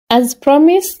As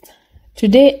promised,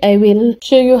 today I will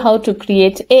show you how to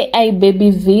create AI baby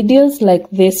videos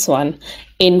like this one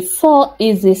in 4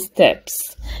 easy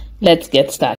steps. Let's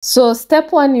get started. So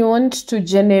step 1, you want to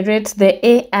generate the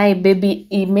AI baby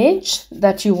image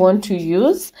that you want to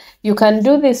use. You can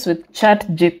do this with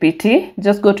ChatGPT.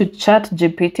 Just go to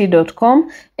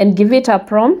chatgpt.com and give it a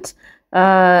prompt.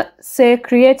 Say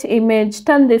create image,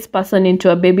 turn this person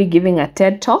into a baby giving a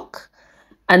TED talk.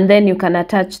 And then you can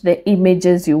attach the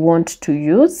images you want to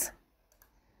use.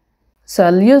 So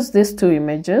I'll use these 2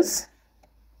 images.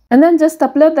 And then just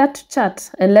upload that to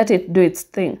chat and let it do its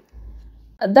thing.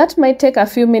 That might take a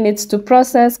few minutes to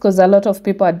process because a lot of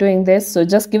people are doing this. So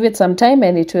just give it some time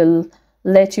and it will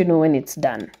let you know when it's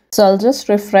done. So I'll just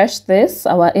refresh this.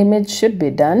 Our image should be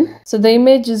done. So the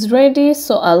image is ready.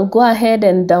 So I'll go ahead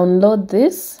and download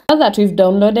this. Now that we've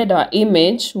downloaded our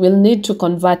image, we'll need to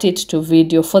convert it to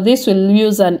video. For this, we'll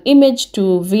use an image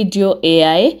to video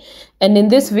AI. And in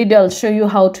this video, I'll show you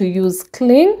how to use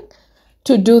Kling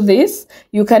to do this.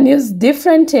 You can use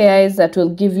different AIs that will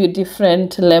give you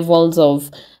different levels of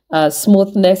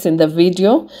smoothness in the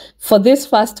video. For this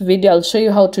first video, I'll show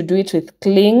you how to do it with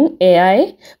Kling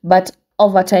AI, but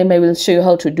over time I will show you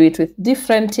how to do it with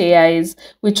different AIs,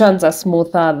 which ones are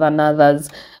smoother than others.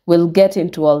 We'll get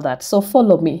into all that. So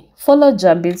follow me, follow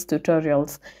Jambi's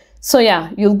tutorials. So yeah,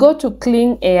 you'll go to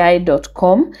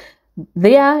klingai.com.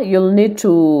 There you'll need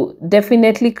to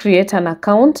definitely create an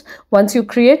account. Once you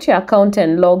create your account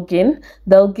and log in,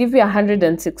 they'll give you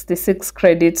 166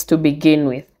 credits to begin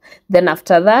with. Then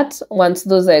after that, once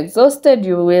those are exhausted,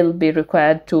 you will be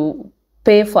required to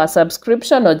pay for a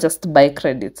subscription or just buy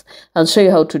credits. I'll show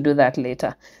you how to do that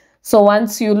later. So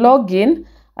once you log in,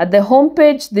 at the home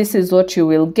page, this is what you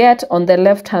will get. On the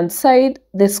left hand side,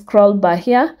 this scroll bar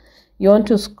here, you want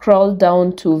to scroll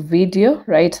down to video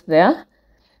right there.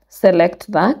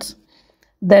 Select that.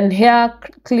 Then here,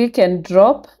 click and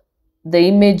drop the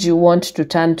image you want to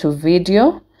turn to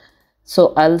video.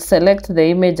 So I'll select the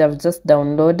image I've just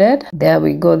downloaded. There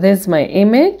we go. There's my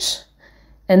image.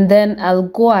 And then I'll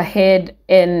go ahead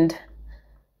and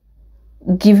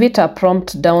give it a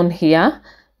prompt down here.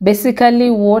 Basically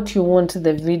what you want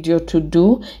the video to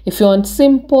do. If you want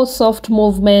simple, soft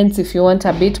movements, if you want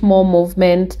a bit more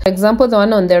movement. For example, the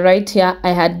one on the right here,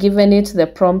 I had given it the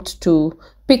prompt to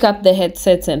pick up the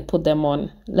headsets and put them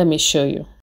on. Let me show you.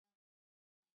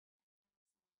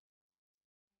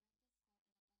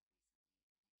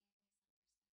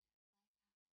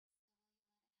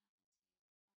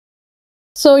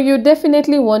 So you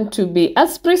definitely want to be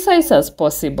as precise as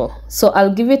possible. So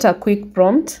I'll give it a quick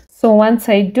prompt. So once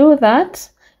I do that,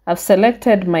 I've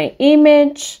selected my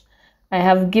image. I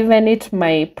have given it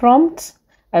my prompt.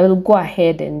 I will go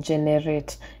ahead and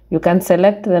generate. You can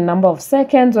select the number of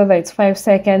seconds, whether it's 5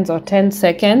 seconds or 10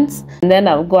 seconds. And then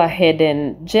I'll go ahead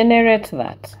and generate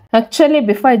that. Actually,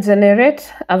 before I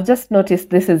generate, I've just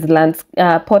noticed this is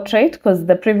portrait because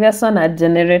the previous one I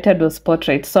generated was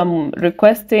portrait. So I'm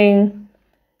requesting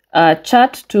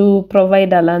chat to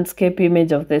provide a landscape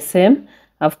image of the same.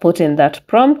 I've put in that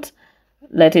prompt,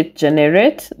 let it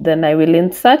generate. Then I will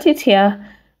insert it here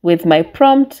with my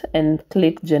prompt and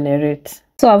click generate.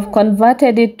 So I've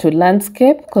converted it to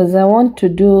landscape because I want to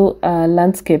do a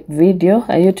landscape video,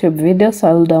 a YouTube video. So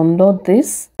I'll download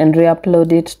this and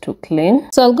re-upload it to Kling.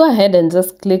 So I'll go ahead and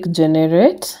just click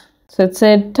generate. So it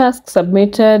said task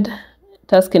submitted,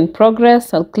 task in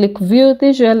progress. I'll click view.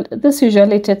 This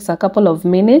usually takes a couple of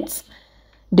minutes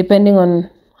depending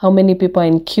on how many people are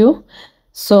in queue.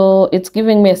 So it's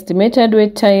giving me estimated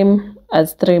wait time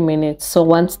as 3 minutes. So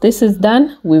once this is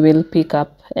done, we will pick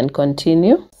up and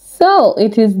continue. So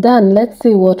it is done. Let's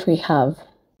see what we have.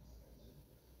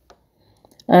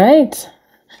 All right.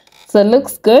 So it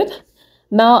looks good.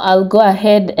 Now I'll go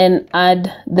ahead and add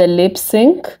the lip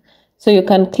sync. So you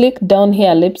can click down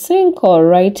here, lip sync, or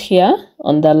right here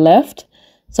on the left.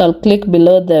 So I'll click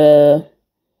below the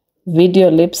video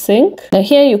lip sync. Now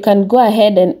here you can go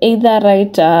ahead and either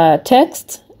write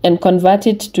text and convert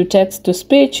it to text to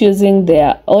speech using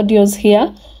their audios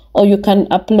here, or you can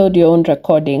upload your own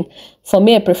recording. For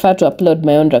me, I prefer to upload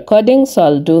my own recording, so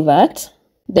I'll do that.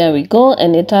 There we go.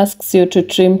 And it asks you to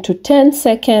trim to 10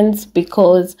 seconds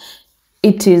because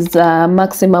it is a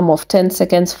maximum of 10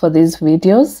 seconds for these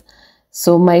videos.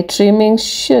 So my trimming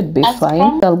should be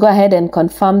fine. I'll go ahead and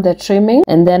confirm the trimming,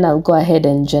 and then I'll go ahead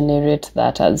and generate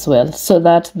that as well so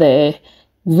that the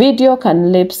video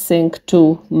can lip sync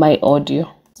to my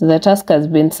audio. So the task has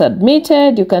been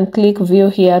submitted. You can click view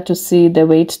here to see the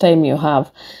wait time you have.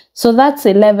 So that's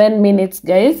 11 minutes,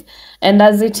 guys. And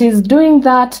as it is doing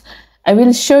that, I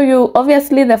will show you,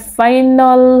 obviously the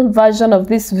final version of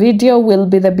this video will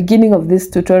be the beginning of this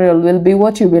tutorial, will be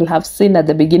what you will have seen at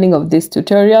the beginning of this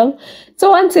tutorial. So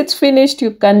once it's finished,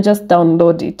 you can just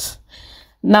download it.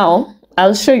 Now,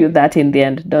 I'll show you that in the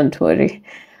end, don't worry.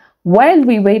 While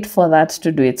we wait for that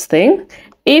to do its thing,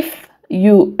 if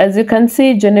you, as you can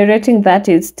see, generating that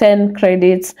is 10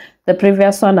 credits. The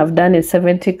previous one I've done is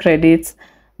 70 credits.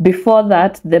 Before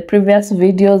that, the previous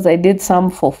videos, I did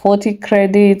some for 40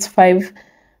 credits, 5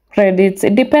 credits.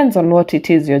 It depends on what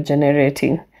it is you're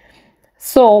generating.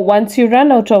 So once you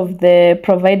run out of the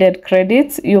provided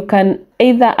credits, you can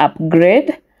either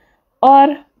upgrade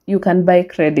or you can buy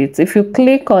credits. If you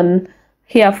click on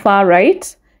here far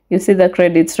right, you see the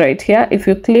credits right here. If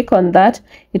you click on that,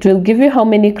 it will give you how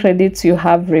many credits you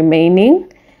have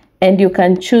remaining, and you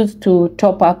can choose to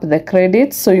top up the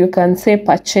credits. So you can say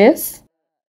purchase.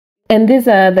 And these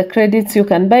are the credits you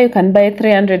can buy. You can buy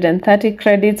 330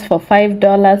 credits for $5,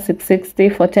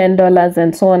 $660 for $10,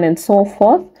 and so on and so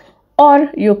forth.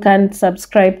 Or you can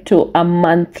subscribe to a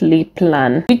monthly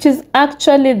plan, which is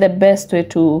actually the best way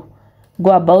to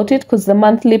go about it, because the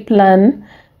monthly plan,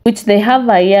 which they have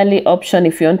a yearly option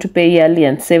if you want to pay yearly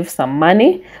and save some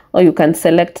money, or you can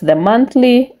select the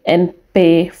monthly and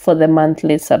pay for the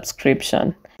monthly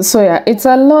subscription. So yeah, it's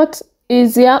a lot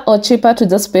easier or cheaper to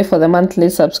just pay for the monthly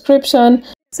subscription.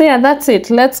 So yeah, that's it.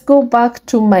 Let's go back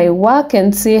to my work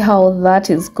and see how that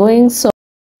is going. So,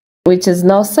 which is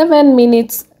now 7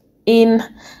 minutes in.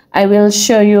 I will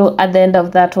show you at the end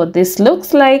of that what this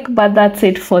looks like. But that's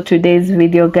it for today's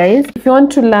video, guys. If you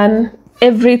want to learn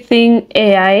everything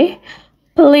AI,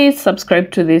 please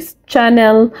subscribe to this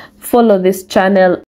channel, follow this channel.